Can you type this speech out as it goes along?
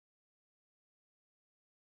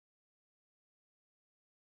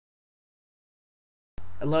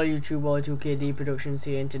Hello YouTube, Wally2KD Productions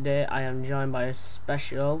here, and today I am joined by a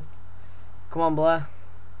special. Come on, Blair.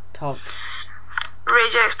 Talk.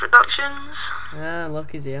 Ragex Productions. Yeah,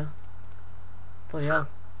 look, he's here. Bloody hell.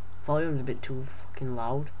 Volume's a bit too fucking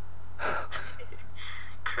loud.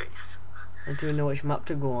 Christ. I don't even know which map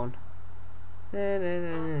to go on.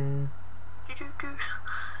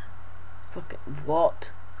 Fuck it.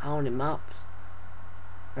 What? How many maps?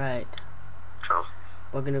 Right. Troll.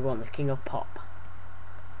 We're gonna go on the King of Pop.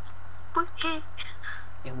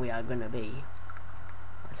 And we are gonna be.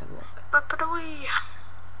 Let's have a look.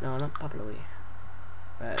 No, not Papalui.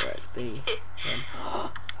 Right, let's be him.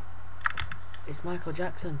 It's Michael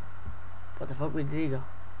Jackson. What the fuck? Where did he go?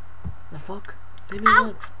 The fuck? Leave me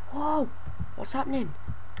alone. Whoa! What's happening?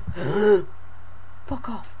 Fuck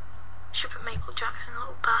off. Stupid Michael Jackson,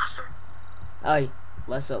 little bastard. Aye,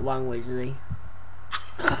 less at language, thee.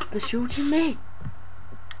 They're shooting me.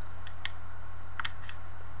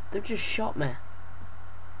 They've just shot me.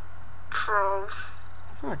 Troll.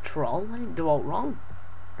 I'm not a troll. I didn't do all wrong.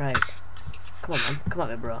 Right. Come on, man. Come at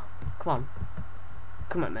me, bro. Come on.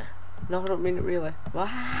 Come at me. No, I don't mean it really.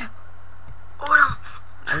 Ah!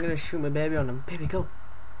 I'm gonna shoot my baby on him. Baby, go.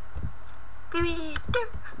 Baby,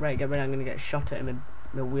 Right, get ready. I'm gonna get shot at him, and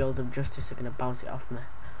my wheels of justice are gonna bounce it off me.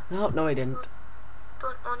 No, no, it didn't.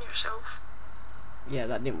 don't own yourself. Yeah,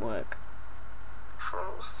 that didn't work.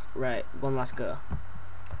 Troll. Right, one last go.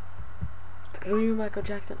 Screw you, Michael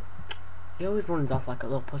Jackson. He always runs off like a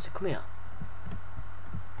little pussy. Come here.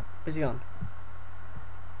 Where's he gone?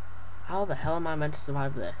 How the hell am I meant to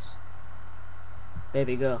survive this?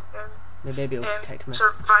 Baby, go. My baby will protect me.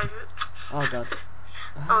 Survive it. Oh god.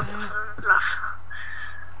 Laugh.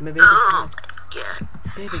 My baby's alive. Yeah.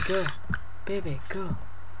 Baby, go. Baby, go.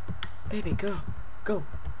 Baby, go. Go.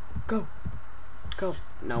 Go. Go.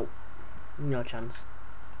 No. No chance.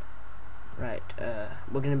 Right,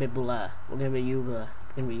 we're gonna be Blair. We're gonna be you, Blair.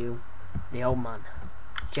 We're gonna be you. The old man.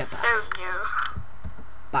 Jetpack. Oh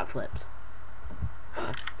no. Backflips.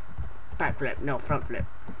 Backflip, no, front flip.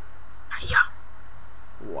 Yeah.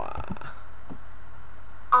 Wow.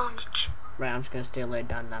 Own it. Right, I'm just gonna stay laid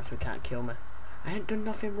down now so he can't kill me. I ain't done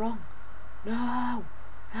nothing wrong. No!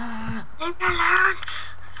 Ah! Leave me alone.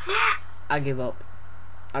 Yeah. I give up.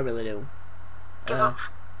 I really do. Give up.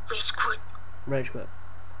 Rage quit. Rage quit.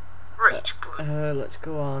 Rage quit. Let's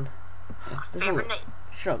go on. This one Favorite name.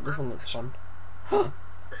 Shut up, this one looks fun. I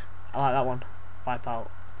like that one. Wipe out.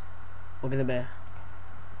 We're gonna be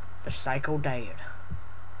the Psycho Dad.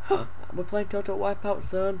 We're playing Total Wipeout,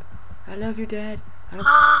 son. I love you, Dad. I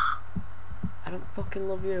don't fucking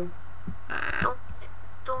love you.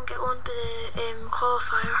 Don't get on to the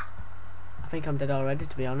qualifier. I think I'm dead already,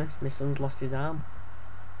 to be honest. My son's lost his arm.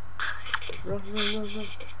 Run, run, run, run.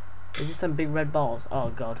 Is this some big red balls? Oh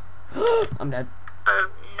god. I'm dead.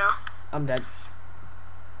 No. I'm dead.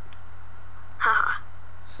 Haha.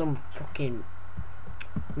 Some fucking.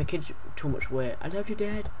 My kid's too much weight. I love you,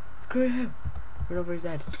 Dad. Screw you. Run over his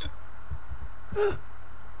head.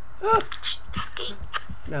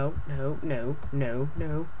 No, no, no, no,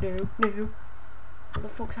 no, no, no. What the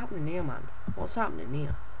fuck's happening here, man? What's happening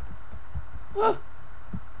here? I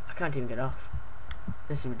can't even get off.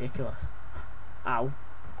 This is ridiculous. Ow.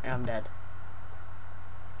 I'm dead.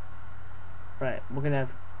 Right, we're gonna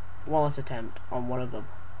have one last attempt on one of them.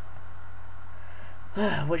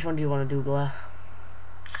 Which one do you want to do, Blair?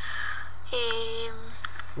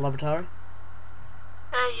 Laboratory?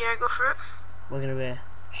 Yeah, go for it. We're gonna be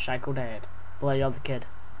Psycho Dad. Blair, you're the kid.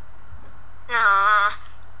 Nah.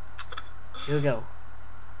 Here we go.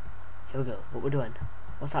 Here we go. What we're doing?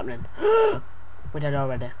 What's happening? We're dead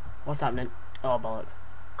already. What's happening? Oh, bollocks.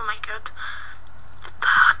 Oh my god.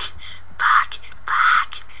 Back.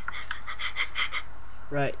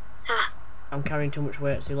 Right. I'm carrying too much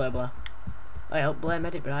weight. See you later, Blair. I helped Blair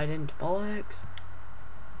medic, but I didn't. Bollocks.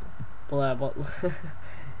 Blair, what?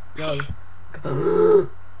 Yo. Okay.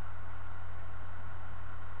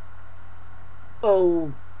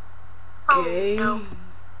 Oh, no.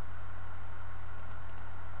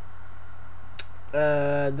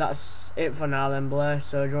 That's it for now then, Blair.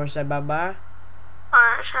 So do you want to say bye-bye?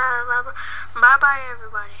 Alright, sure. Bye-bye,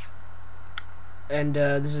 everybody. And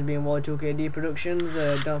this has been Wally2KD Productions.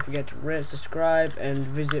 Don't forget to rate, subscribe, and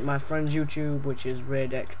visit my friend's YouTube, which is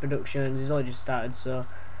Ragex Productions. He's only just started, so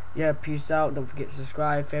yeah, peace out. Don't forget to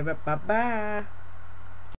subscribe, favorite, bye bye.